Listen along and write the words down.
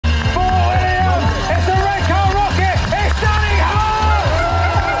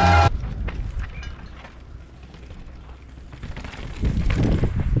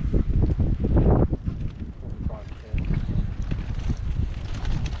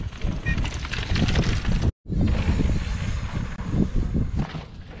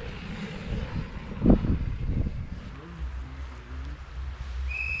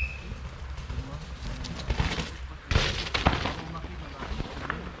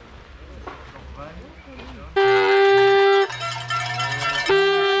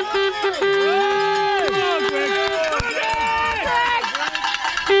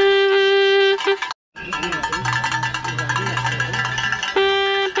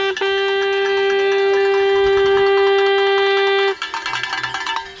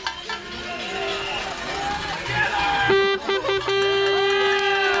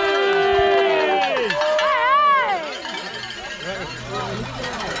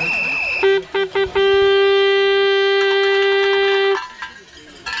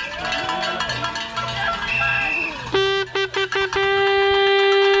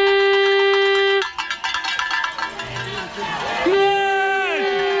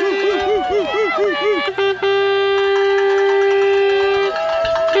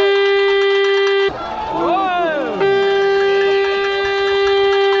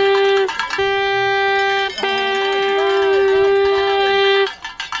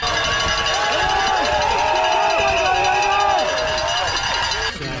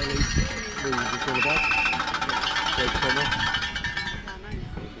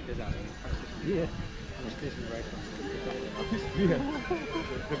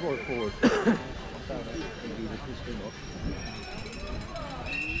brought it forward.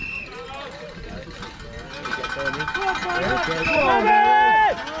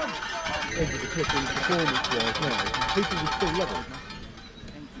 Into the clipping performance-wise now. People will still love it.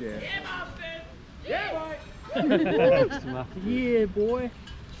 Yeah. Yeah, boy.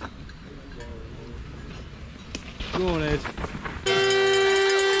 Go on, Ed.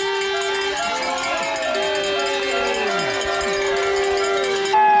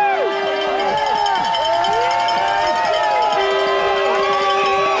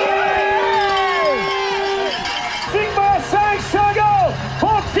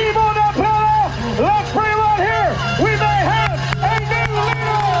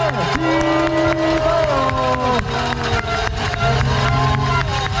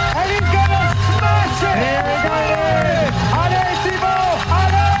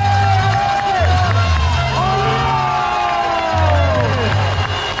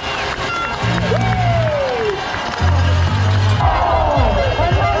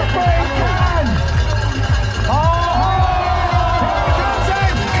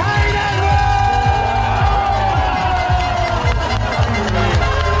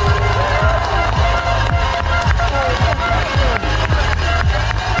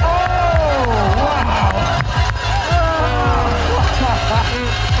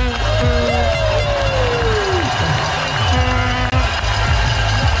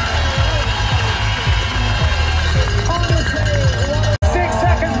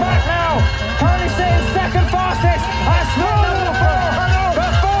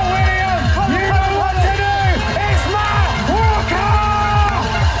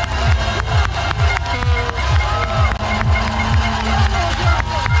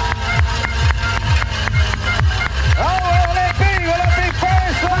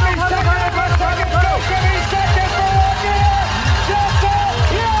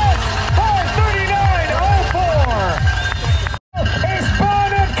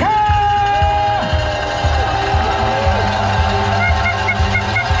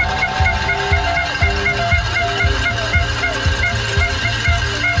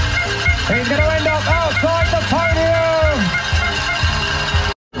 He's going to end up outside the podium.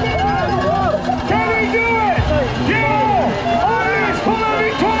 Can he do it? Yeah! On his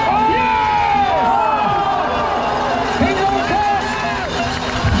following tour. Yes! He's on track.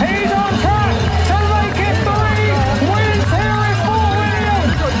 He's on track to make it 3 wins here in Fort William.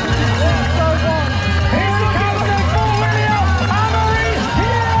 Here he comes in Fort William. Amory,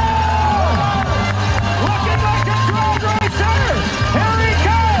 yeah! Looking like a drag racer. Here he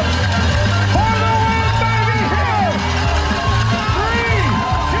comes. For the win, baby, here! 3,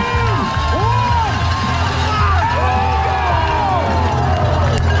 2, 1!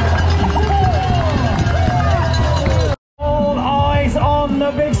 All eyes on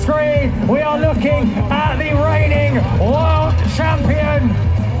the big screen. We are looking at the reigning world champion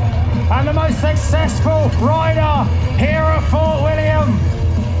and the most successful rider here at Fort William.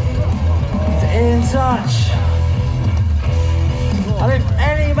 In touch. And if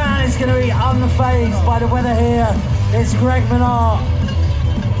any man is going to be unfazed by the weather here, it's Greg Menard.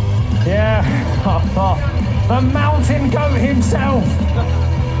 Yeah, the mountain goat himself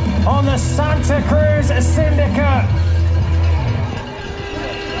on the Santa Cruz Syndicate.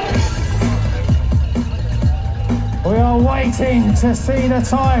 We are waiting to see the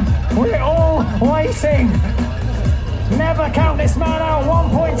time. We're all waiting. Never count this man out.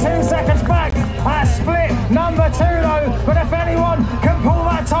 1.2 seconds back at split number 2 though. But if anyone can pull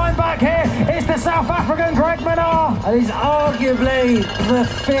that time back here, it's the South African Greg Menard. And he's arguably the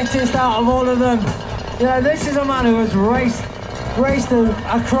fittest out of all of them. You know, this is a man who has raced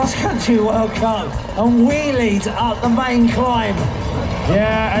a cross-country World Cup and wheelied up the main climb.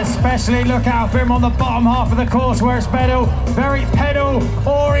 Yeah, especially look out for him on the bottom half of the course where it's very pedal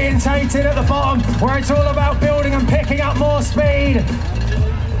orientated at the bottom, where it's all about building and picking up more speed.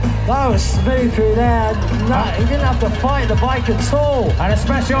 That was smooth through there. No, he didn't have to fight the bike at all. And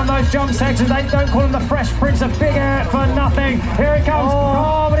especially on those jump sections, they don't call him the Fresh Prince of Big Air for nothing. Here he comes.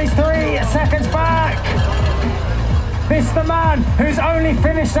 Oh, but he's 3 seconds back. This is the man who's only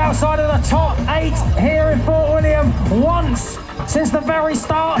finished outside of the top 8 here in Fort William once since the very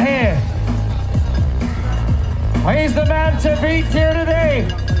start here. He's the man to beat here today.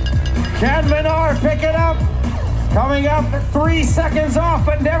 Can Menard pick it up? Coming up 3 seconds off,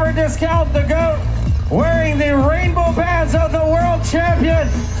 but never discount the GOAT. Wearing the rainbow bands of the world champion.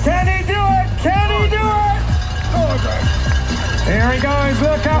 Can he do it? Can he do it? Here he goes.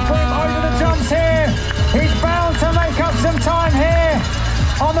 Look out for him over the jumps here. He's bound to make up some time here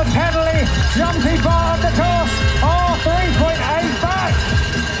on the pedally, jumpy bar of the course. Oh, 3.8 back.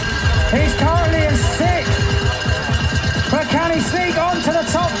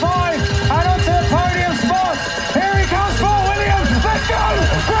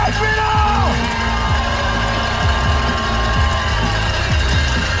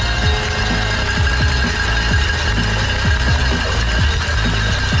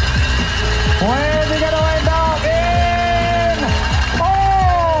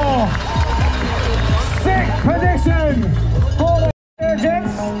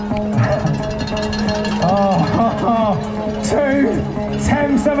 gents. Oh,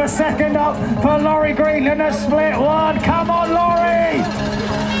 0.2 of a second up for Laurie Green in the split one. Come on, Laurie!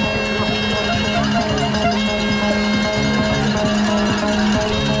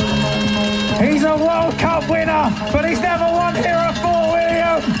 He's a World Cup winner, but he's never won here at Fort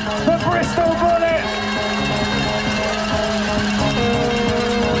William, the Bristol Bullet.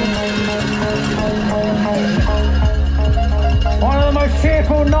 One of the most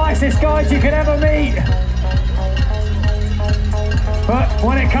cheerful, nicest guys you could ever meet. But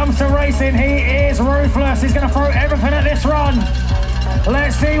when it comes to racing, he is ruthless. He's going to throw everything at this run.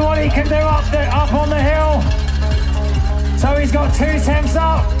 Let's see what he can do up on the hill. So he's got 2 attempts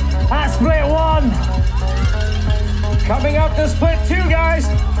up at split 1. Coming up to split 2, guys.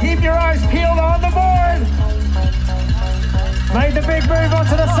 Keep your eyes peeled on the board. Made the big move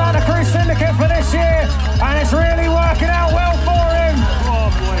onto the Santa Cruz Syndicate for this year, and it's really working out well for him. Oh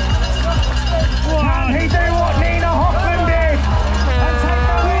boy. Can he do what Nina Hoffman did and take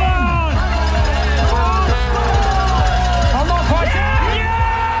the win? I'm not quite sure.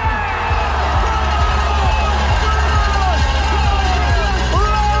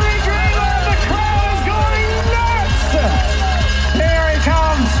 Laurie Green, the crowd is going nuts. Here he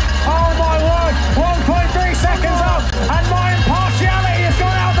comes. Oh my word. 1.3 seconds up, and my impartiality has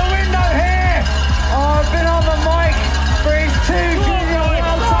gone out the window here. Oh, I've been on the mic for his 2 junior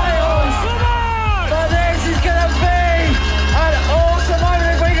world titles. But this is going to be an awesome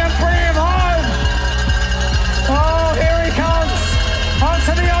moment if we can bring him home. Oh, here he comes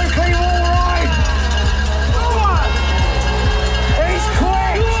onto the Oakley wall ride. He's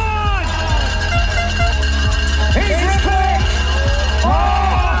quick. He's quick.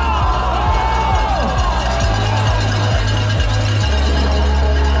 Oh!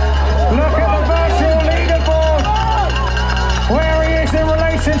 Look at the virtual leaderboard, where he is in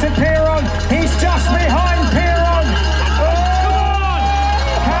relation to Piron. He's just